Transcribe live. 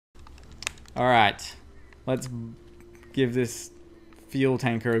Alright. Let's give this fuel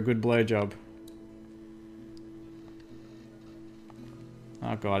tanker a good blowjob.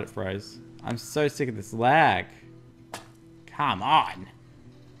 Oh god, it froze. I'm so sick of this lag. Come on.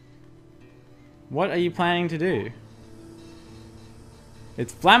 What are you planning to do?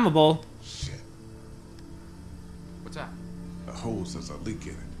 It's flammable. Shit. What's that? The hose has a leak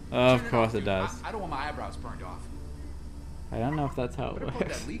in it. Of course it does. I don't want my eyebrows burned off. I don't know if that's how it Better plug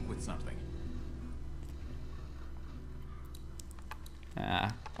works. that leak with something.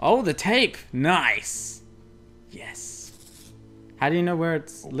 Oh, the tape. Nice. Yes. How do you know where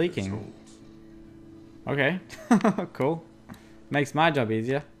it's Open leaking? hose. Okay. Cool. Makes my job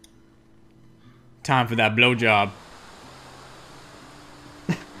easier. Time for that blowjob.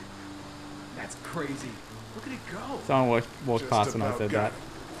 That's crazy. Look at it go. Someone walked Just past when I about said got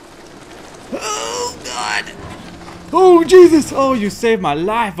that. Oh, God. Oh, Jesus. Oh, you saved my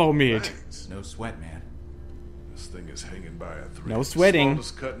life, Omid. Thanks. No sweat, man. This thing is hanging by a thread. No sweating.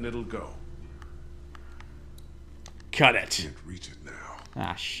 Smallest cut and it'll go. Cut it. Can't reach it now.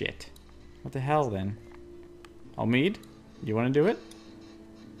 Ah, shit. What the hell, then? Omid, you want to do it?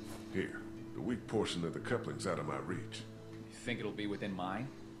 Here, the weak portion of the coupling's out of my reach. You think it'll be within mine?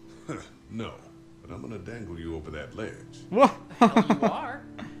 No, but I'm gonna dangle you over that ledge. Whoa. Hell, you are.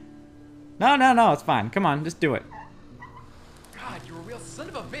 No, it's fine. Come on, just do it. God, you're a real son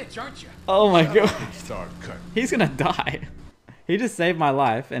of a bitch, aren't you? Oh my god. Start cutting. He's gonna die. He just saved my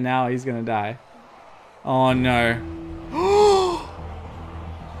life, and now he's gonna die. Oh no.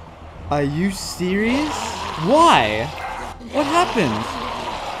 Are you serious? Why? What happened?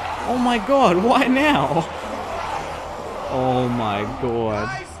 Oh my god, why now? Oh my god.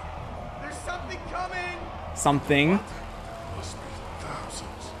 Guys, there's something coming. Something. Must be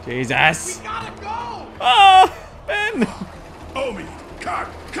thousands. Jesus. We gotta go. Oh, Ben. Omi, cut!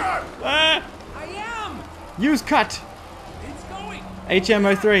 Ah. I am. Use cut. It's going.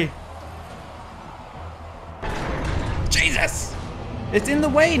 HMO3. Jesus! It's in the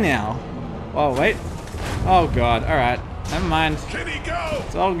way now. Oh, wait. Oh, God. Alright. Never mind. Can he go?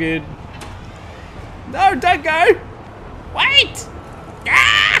 It's all good. No, don't go! Wait!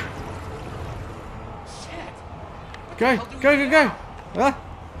 Ah! Shit. Go. Ah.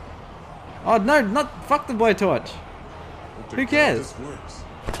 Oh, no, not... Fuck the blowtorch. Who cares? This works.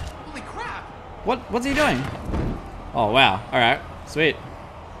 Holy crap. What's he doing? Oh, wow. Alright. Sweet.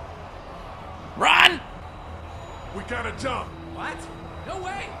 Run! We gotta jump. What? No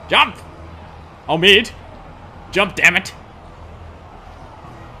way. Jump! Omid! Jump, damn it!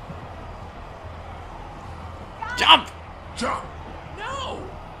 Jump! Jump! No.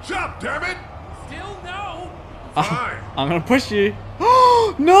 Jump, damn it! Still no. Fine. I'm gonna push you.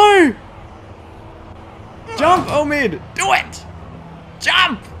 No! Jump, Omid! Do it!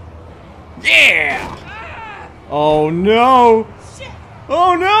 Jump! Yeah! Ah, Oh no! shit.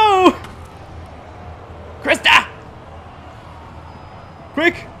 Oh no! Krista!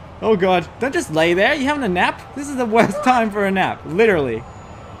 Quick! Oh god, don't just lay there. You having a nap? This is the worst time for a nap. Literally.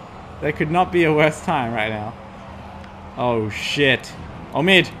 There could not be a worse time right now. Oh shit.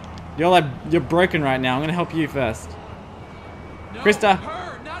 Omid, you're broken right now. I'm gonna help you first. No, Krista.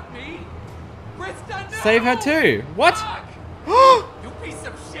 her, not me. Krista, no. Save her too. What? Fuck. You piece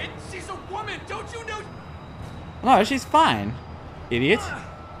of shit. She's a woman. Don't you know? No, she's fine. Idiot.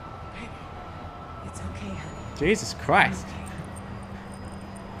 It's okay, honey. Jesus Christ.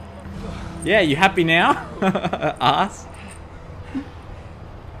 Yeah, you happy now? Ass.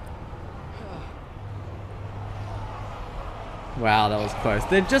 Wow, that was close.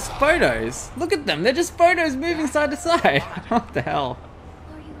 They're just photos. Look at them. They're just photos moving side to side. What the hell?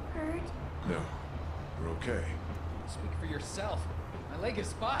 Are you hurt? No, we're okay. Speak for yourself. My leg is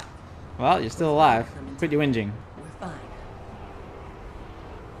spot. Well, you're still alive. Quit your whinging. We're fine.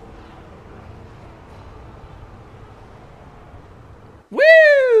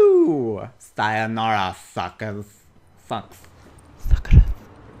 Woo! Sayonara, suckers. Sucks. Suckers.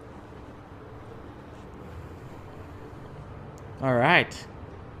 Alright.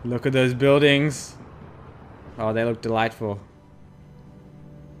 Look at those buildings. Oh, they look delightful.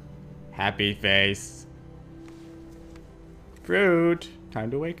 Happy face. Fruit. Time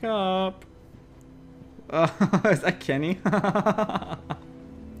to wake up. Is that Kenny?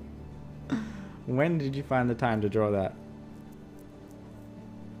 When did you find the time to draw that?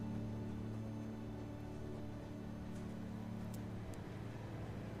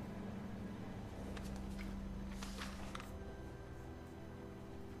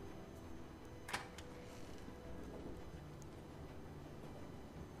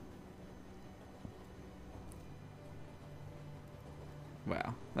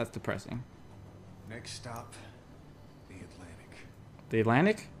 Wow, that's depressing. Next stop, the Atlantic. The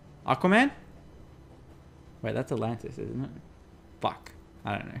Atlantic? Aquaman? Wait, that's Atlantis, isn't it? Fuck.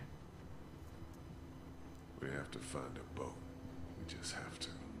 I don't know. We have to find a boat. We just have to.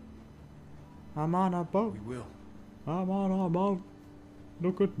 I'm on a boat. We will. I'm on a boat.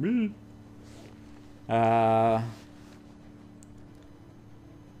 Look at me.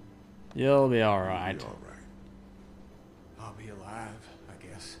 You'll be alright. Be all right. I'll be alive, I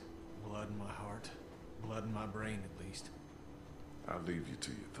guess. Blood in my heart. Blood in my brain, at least. I'll leave you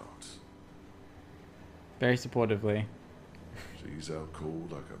to your thoughts. Very supportively. She's out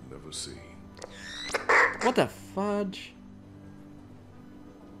cold like I've never seen. What the fudge?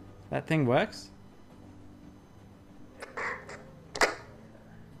 That thing works?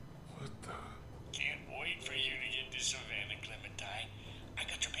 What the? Can't wait for you to get to Savannah, Clementine. I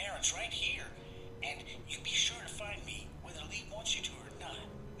got your parents right here. And you be sure to find me, whether Lee wants you to or not.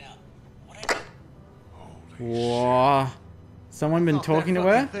 Now, what I need... Holy Whoa. Someone been Thought talking that to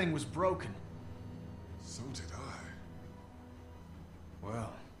her? fucking thing was broken. shit. So did I.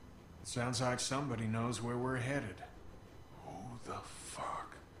 Well, it sounds like somebody knows where we're headed. Who the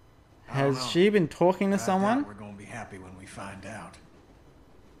fuck? I don't Has know. she been talking to I doubt someone? we're gonna be happy when we find out.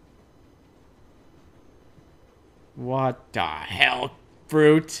 What the hell,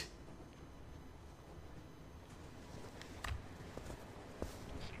 fruit?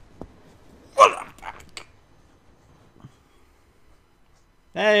 What the fuck?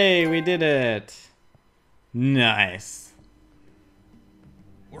 Hey, we did it. Nice.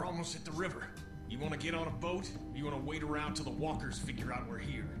 We're almost at the river. You want to get on a boat? Or you want to wait around till the walkers figure out we're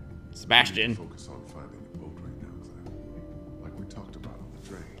here? Sebastian. Focus on finding the boat right now, Clem. Like we talked about on the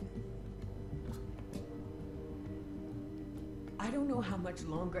train. I don't know how much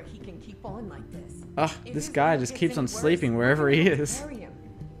longer he can keep on like this. Ugh, If this his guy leg just gets keeps any on worse, sleeping wherever he we're gonna is. carry him.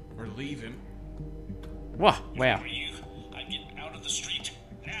 Or leave him? Whoa, wow. For you, I get out of the street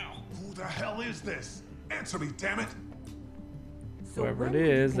now. Who the hell is this? Answer me, damn it! So Whoever when it were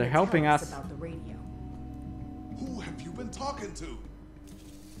you is, they're gonna helping tell us. About the radio? Who have you been talking to?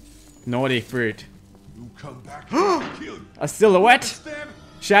 Naughty fruit. You come back here and kill you. A silhouette? Understand?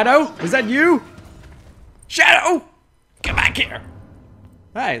 Shadow? Is that you? Shadow! Come back here!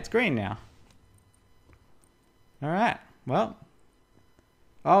 Hey, it's green now. Alright, well.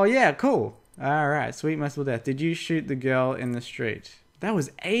 Oh yeah, cool. Alright, sweet merciful death. Did you shoot the girl in the street? That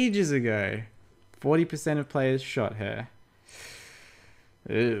was ages ago. 40% of players shot her.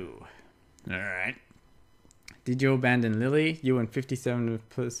 Ooh. Alright. Did you abandon Lily? You and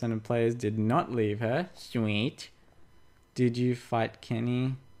 57% of players did not leave her. Sweet. Did you fight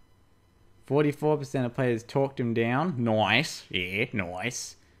Kenny? 44% of players talked him down. Nice. Yeah,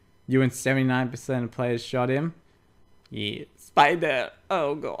 nice. You and 79% of players shot him. Yeah. Spider.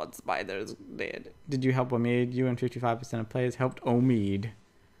 Oh god, Spider's dead. Did you help Omid? You and 55% of players helped Omid.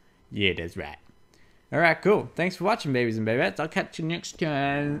 Yeah, that's right. Alright, cool. Thanks for watching, babies and babettes. I'll catch you next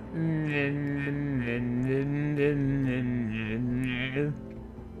time.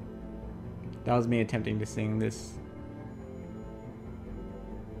 That was me attempting to sing this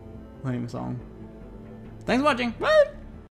lame song. Thanks for watching. Bye!